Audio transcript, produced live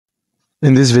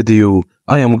In this video,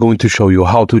 I am going to show you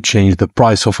how to change the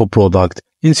price of a product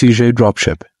in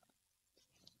CJDropshipping.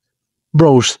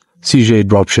 Browse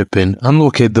CJDropshipping and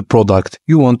locate the product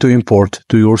you want to import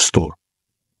to your store.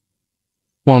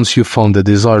 Once you found the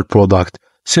desired product,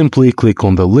 simply click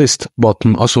on the List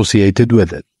button associated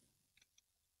with it.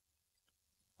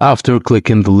 After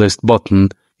clicking the List button,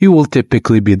 you will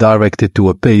typically be directed to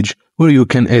a page where you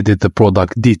can edit the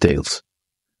product details.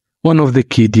 One of the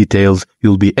key details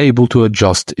you'll be able to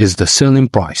adjust is the selling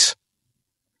price.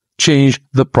 Change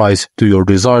the price to your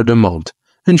desired amount,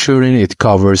 ensuring it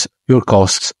covers your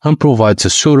costs and provides a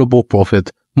suitable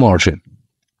profit margin.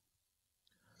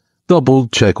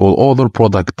 Double-check all other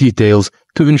product details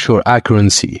to ensure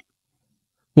accuracy.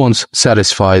 Once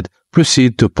satisfied,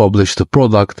 proceed to publish the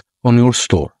product on your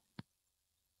store.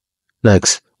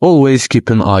 Next, always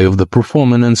keep an eye on the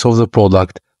performance of the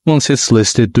product once it's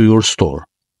listed to your store.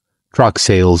 Track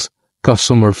sales,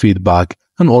 customer feedback,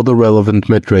 and other relevant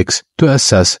metrics to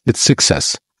assess its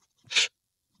success.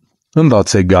 And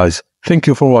that's it, guys. Thank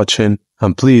you for watching,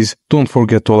 and please don't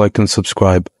forget to like and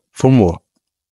subscribe for more.